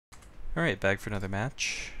Alright, back for another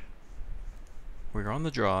match. We're on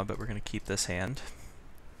the draw, but we're going to keep this hand.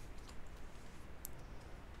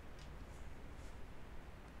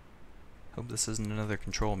 Hope this isn't another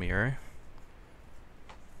control mirror.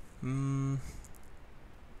 I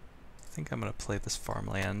think I'm going to play this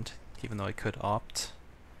farmland, even though I could opt.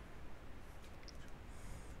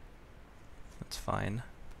 That's fine.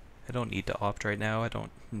 I don't need to opt right now. I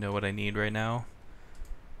don't know what I need right now.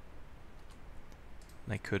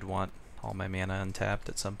 I could want all my mana untapped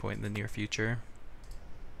at some point in the near future.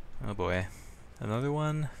 Oh boy. Another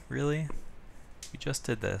one? Really? We just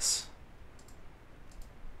did this.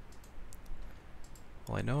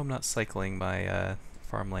 Well, I know I'm not cycling my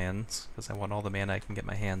farmlands, because I want all the mana I can get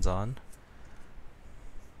my hands on.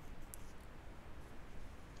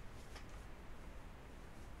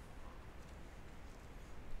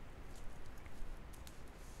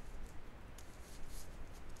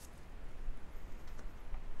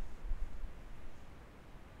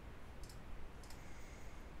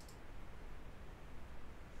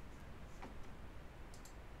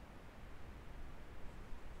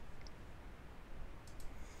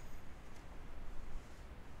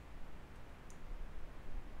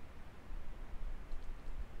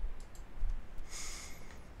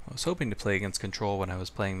 I was hoping to play against control when I was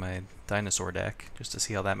playing my dinosaur deck, just to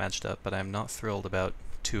see how that matched up, but I'm not thrilled about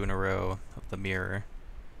 2 in a row of the mirror.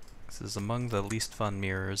 This is among the least fun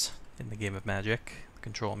mirrors in the game of Magic, the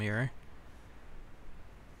control mirror.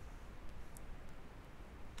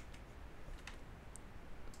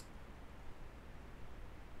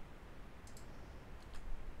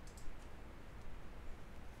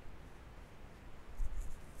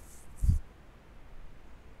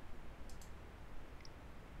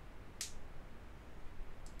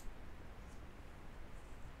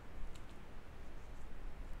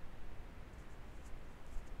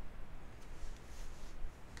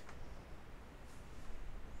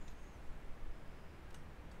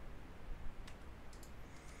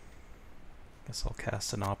 Guess I'll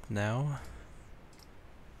cast an opt now.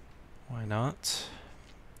 Why not?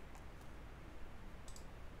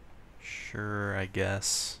 Sure, I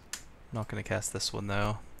guess. I'm not going to cast this one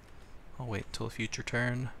though. I'll wait until a future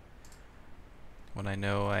turn, when I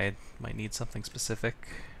know I might need something specific.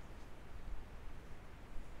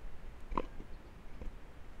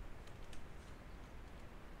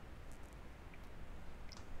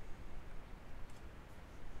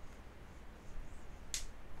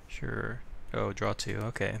 Sure. Oh, draw 2,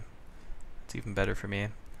 okay. It's even better for me.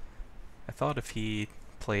 I thought if he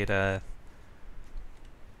played a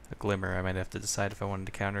Glimmer, I might have to decide if I wanted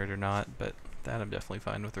to counter it or not, but that I'm definitely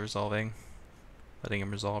fine with resolving. Letting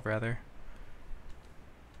him resolve, rather.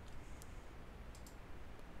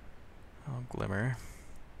 Oh, Glimmer.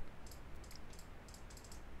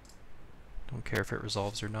 Don't care if it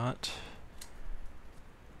resolves or not.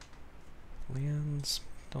 Lands,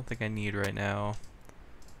 don't think I need right now.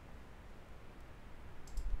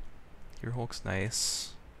 Your Hulk's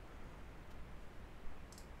nice.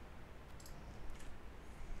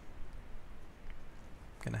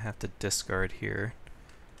 Gonna have to discard here.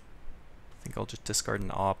 I think I'll just discard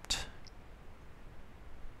an opt.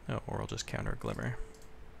 No, or I'll just counter Glimmer.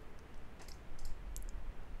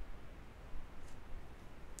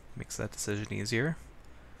 Makes that decision easier.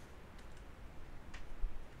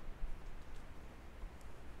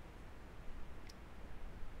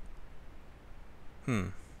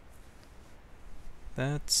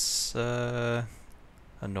 That's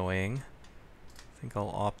annoying. I think I'll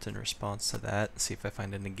opt in response to that, see if I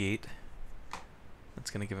find a negate. That's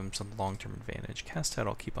going to give him some long-term advantage. Cast out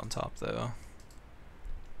I'll keep on top though.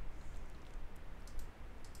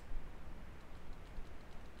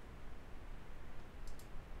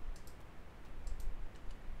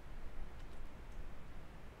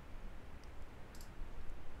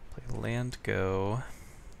 Play land go.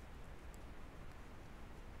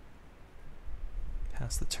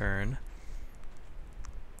 Pass the turn.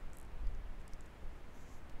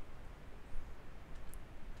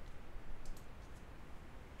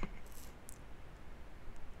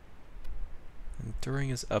 And during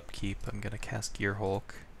his upkeep, I'm gonna cast Gear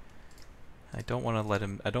Hulk. I don't want to let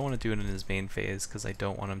him. I don't want to do it in his main phase because I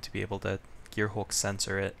don't want him to be able to Gear Hulk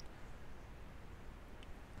censor it.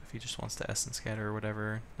 If he just wants to Essence Scatter or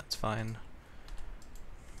whatever, that's fine.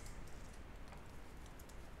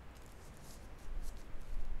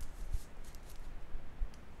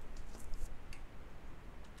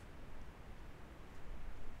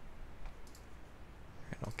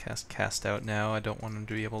 I'll cast out now. I don't want him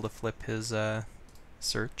to be able to flip his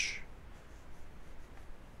search.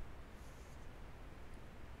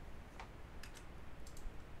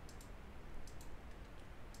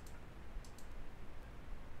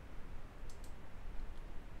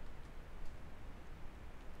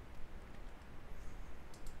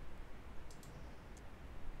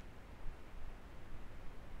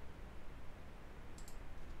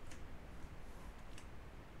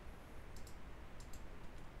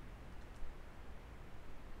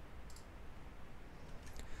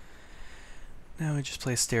 Now we just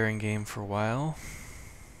play a staring game for a while.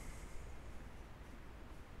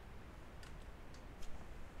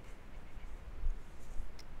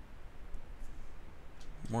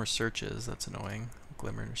 More searches, that's annoying.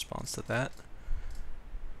 Glimmer in response to that.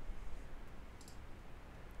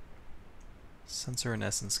 Sensor and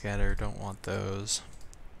Essence Scatter, don't want those.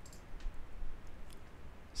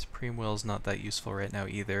 Supreme Will's not that useful right now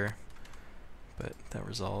either, but that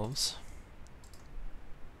resolves.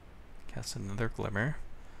 Cast another Glimmer.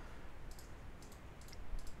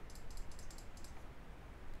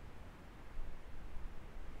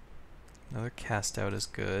 Another Cast Out is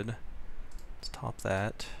good. Let's top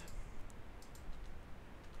that.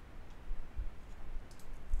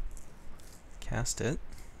 Cast it.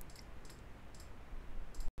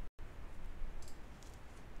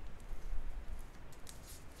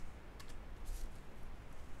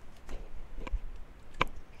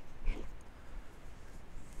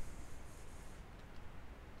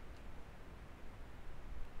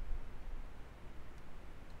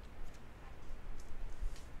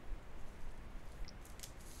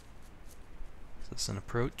 Is this an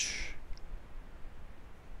approach?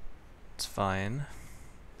 It's fine.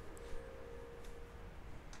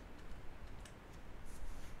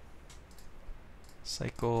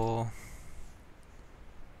 Cycle.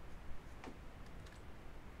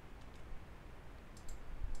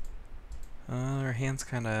 Our hand's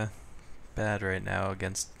kinda bad right now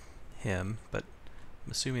against him, but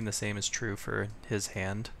I'm assuming the same is true for his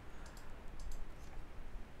hand.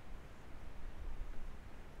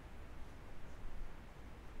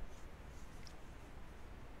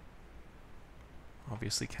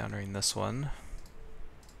 Obviously countering this one.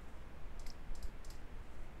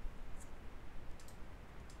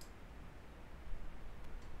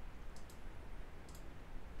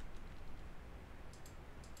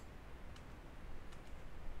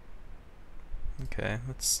 Okay,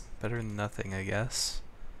 that's better than nothing, I guess.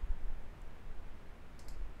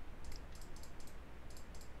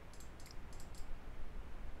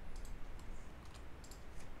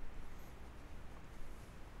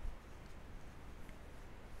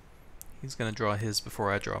 He's gonna draw his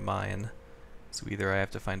before I draw mine, so either I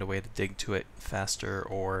have to find a way to dig to it faster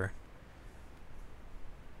or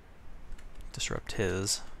disrupt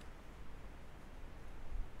his.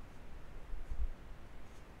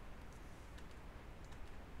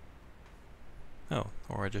 Oh,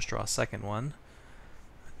 or I just draw a second one.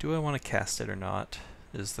 Do I want to cast it or not,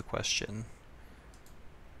 is the question.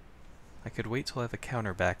 I could wait till I have a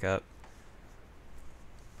counter back up.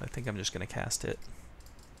 I think I'm just going to cast it.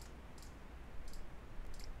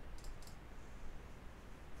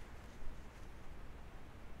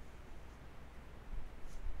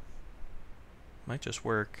 Might just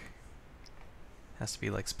work. Has to be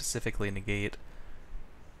like specifically negate.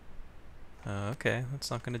 Okay,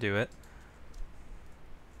 that's not going to do it.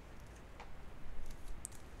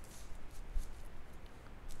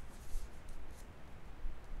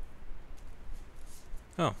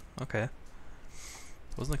 Oh, okay.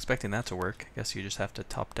 Wasn't expecting that to work. I guess you just have to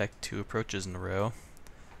top deck 2 approaches in a row.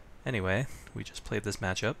 Anyway, we just played this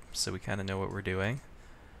matchup, so we kind of know what we're doing.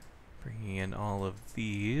 Bringing in all of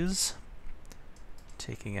these.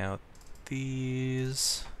 Taking out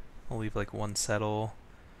these. I'll leave like 1 settle.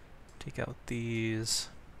 Take out these.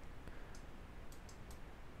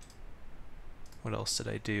 What else did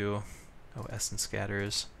I do? Oh, Essence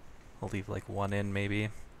Scatters. I'll leave like 1 in maybe.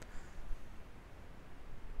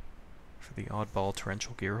 For the oddball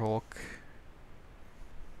Torrential Gearhulk.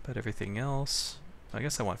 But everything else, I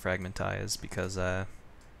guess I want Fragmentize because I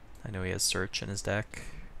know he has Search in his deck.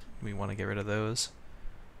 We want to get rid of those.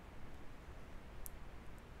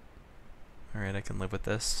 Alright, I can live with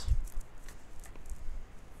this.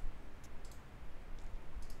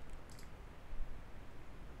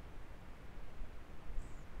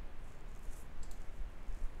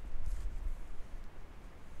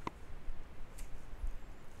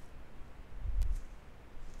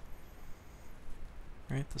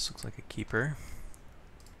 Alright, this looks like a keeper.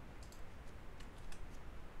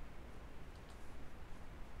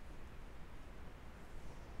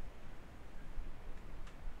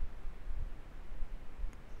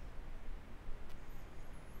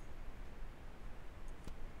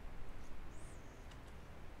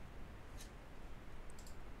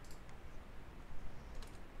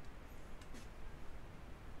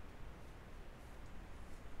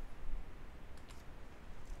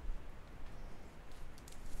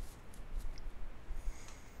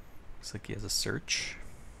 Looks like he has a Search.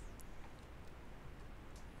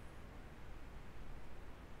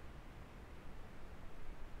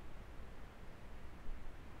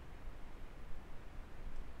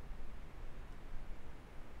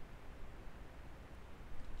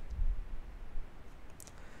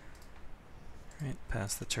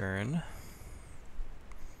 pass the turn.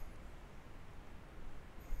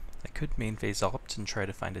 I could main phase opt and try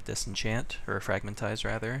to find a disenchant, or a fragmentize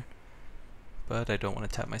rather, but I don't want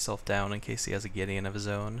to tap myself down in case he has a Gideon of his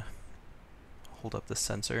own. Hold up the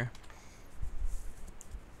sensor.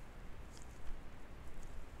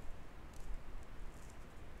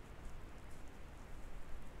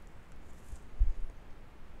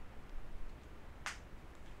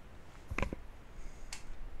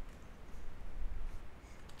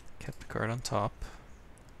 Kept the card on top.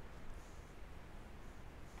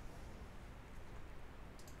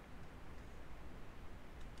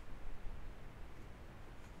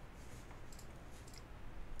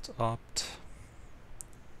 Let's opt.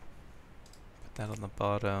 Put that on the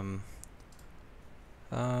bottom.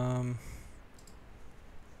 I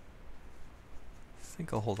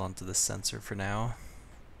think I'll hold on to the sensor for now.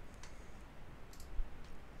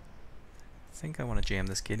 I think I want to jam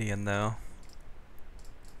this Gideon though.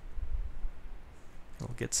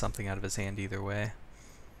 We'll get something out of his hand either way.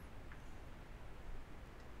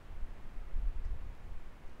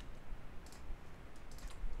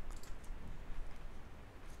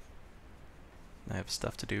 I have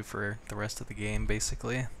stuff to do for the rest of the game,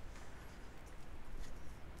 basically.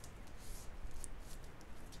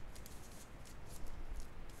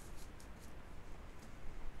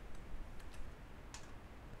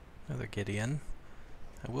 Another Gideon.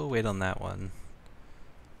 I will wait on that one.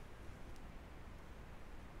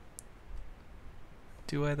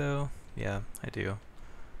 Do I though? Yeah, I do.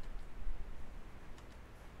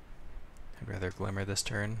 I'd rather Glimmer this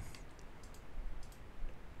turn.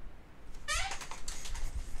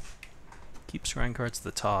 Keep Shrine cards to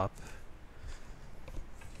the top.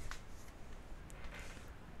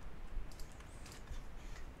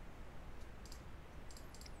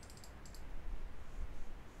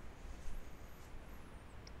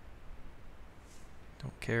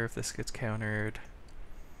 Don't care if this gets countered.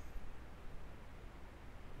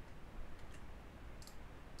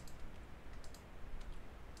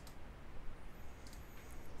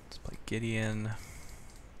 Let's play Gideon.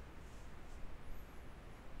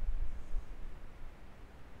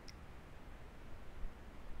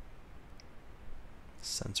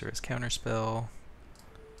 Censor his counterspell.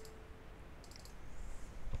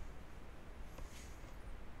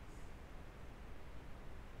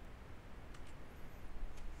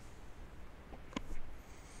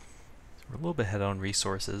 So we're a little bit ahead on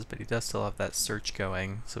resources, but he does still have that search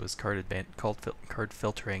going, so his card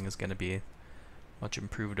filtering is going to be much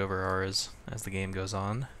improved over ours as the game goes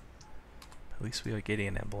on. At least we have a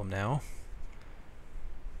Gideon emblem now,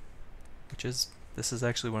 this is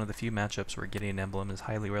actually one of the few matchups where Gideon emblem is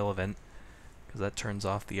highly relevant, because that turns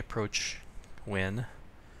off the approach win.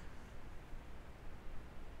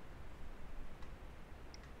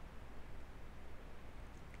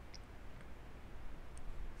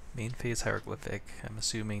 Main phase hieroglyphic, I'm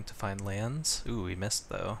assuming to find lands. Ooh, we missed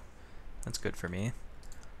though. That's good for me.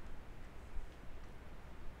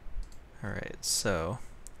 Alright, so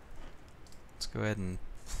let's go ahead and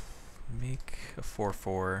make a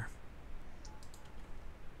 4/4.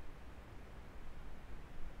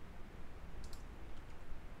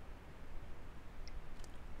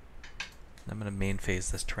 I'm going to main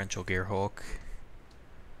phase this Torrential Gearhulk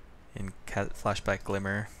in Flashback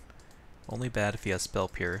Glimmer. Only bad if he has Spell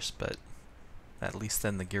Pierce, but at least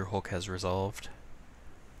then the Gearhulk has resolved.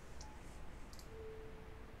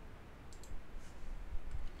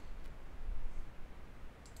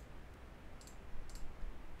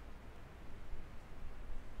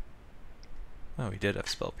 Oh, he did have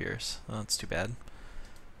Spell Pierce. Oh, that's too bad.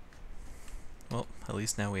 Well, at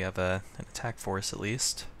least now we have an attack force at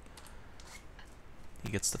least. He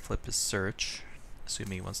gets to flip his search,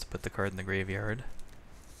 assuming he wants to put the card in the graveyard.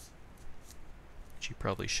 Which he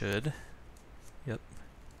probably should. Yep.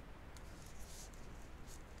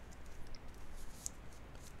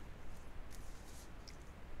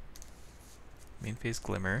 Main phase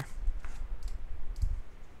Glimmer.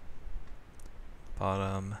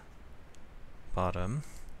 Bottom. Bottom.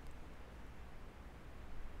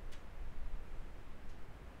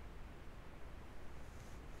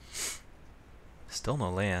 Still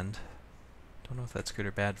no land. Don't know if that's good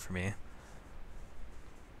or bad for me.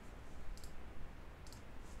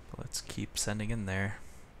 But let's keep sending in there.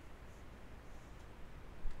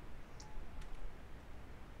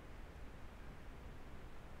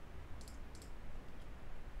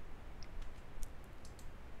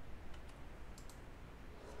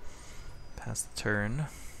 Pass the turn.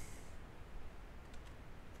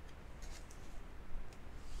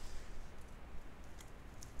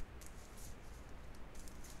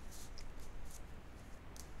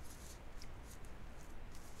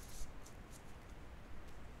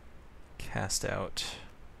 cast out.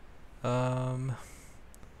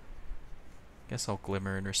 Guess I'll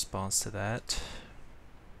Glimmer in response to that.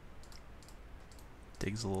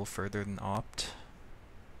 Digs a little further than Opt.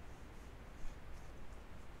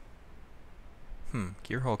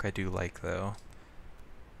 Gearhulk I do like though.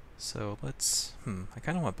 So let's, I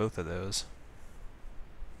kind of want both of those.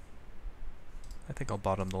 I think I'll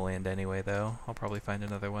bottom the land anyway though. I'll probably find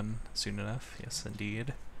another one soon enough. Yes,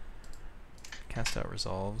 indeed. Cast out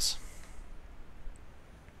Resolves.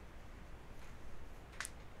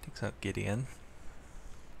 Takes out Gideon.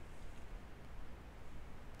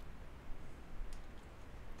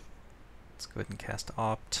 Let's go ahead and cast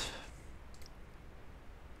Opt.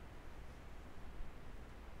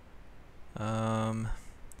 I'm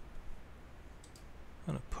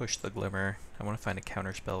gonna push the Glimmer. I want to find a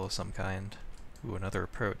counterspell of some kind. Ooh, another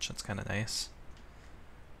approach. That's kind of nice.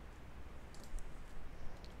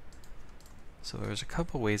 So there's a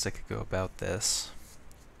couple ways I could go about this.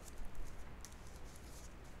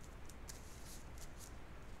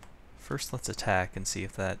 First, let's attack and see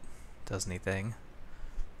if that does anything.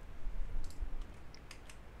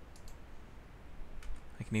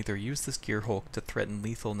 I can either use this Gearhulk to threaten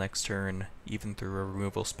lethal next turn, even through a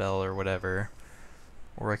removal spell or whatever,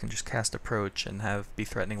 or I can just cast Approach and be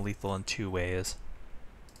threatening lethal in two ways,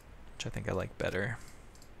 which I think I like better.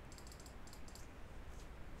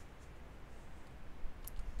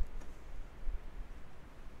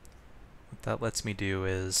 What that lets me do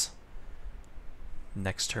is,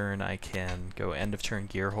 next turn I can go end of turn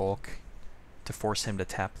Gearhulk to force him to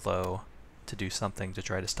tap low to do something to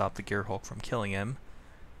try to stop the Gearhulk from killing him.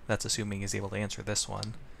 That's assuming he's able to answer this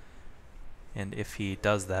one. And if he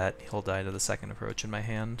does that, he'll die to the second approach in my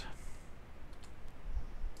hand.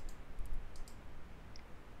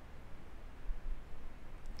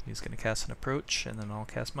 He's going to cast an approach, and then I'll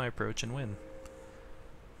cast my approach and win.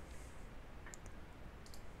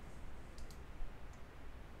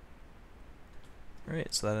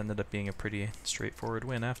 Alright, so that ended up being a pretty straightforward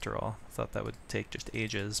win after all. I thought that would take just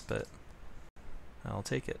ages, but I'll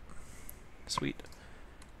take it. Sweet.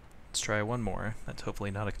 Let's try one more. That's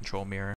hopefully not a control mirror.